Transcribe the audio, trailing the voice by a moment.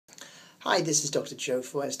Hi, this is Dr. Joe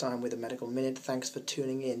Feuerstein with a Medical Minute. Thanks for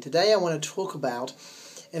tuning in. Today I want to talk about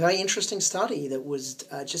a very interesting study that was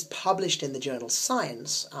just published in the journal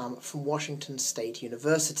Science from Washington State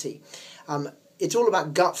University. It's all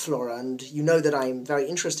about gut flora, and you know that I'm very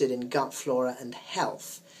interested in gut flora and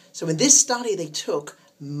health. So in this study they took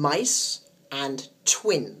mice and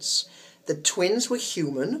twins. The twins were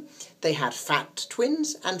human. They had fat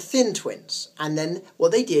twins and thin twins. And then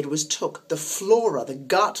what they did was took the flora, the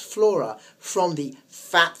gut flora, from the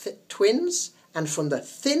fat twins and from the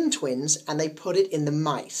thin twins, and they put it in the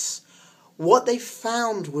mice. What they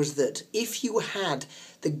found was that if you had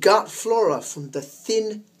the gut flora from the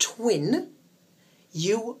thin twin,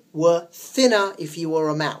 you were thinner if you were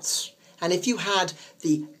a mouse. And if you had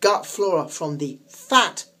the gut flora from the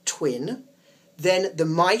fat twin, then the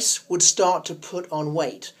mice would start to put on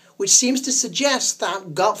weight, which seems to suggest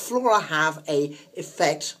that gut flora have an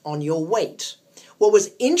effect on your weight. What was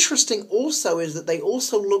interesting also is that they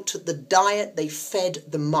also looked at the diet they fed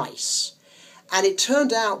the mice. And it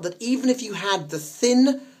turned out that even if you had the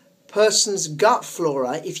thin person's gut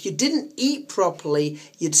flora, if you didn't eat properly,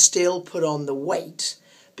 you'd still put on the weight,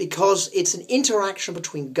 because it's an interaction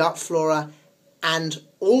between gut flora and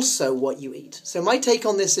also what you eat. So my take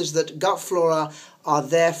on this is that gut flora are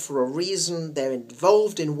there for a reason. They're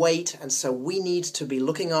involved in weight, and so we need to be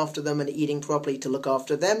looking after them and eating properly to look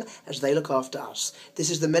after them as they look after us. This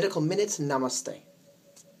is the Medical Minute. Namaste.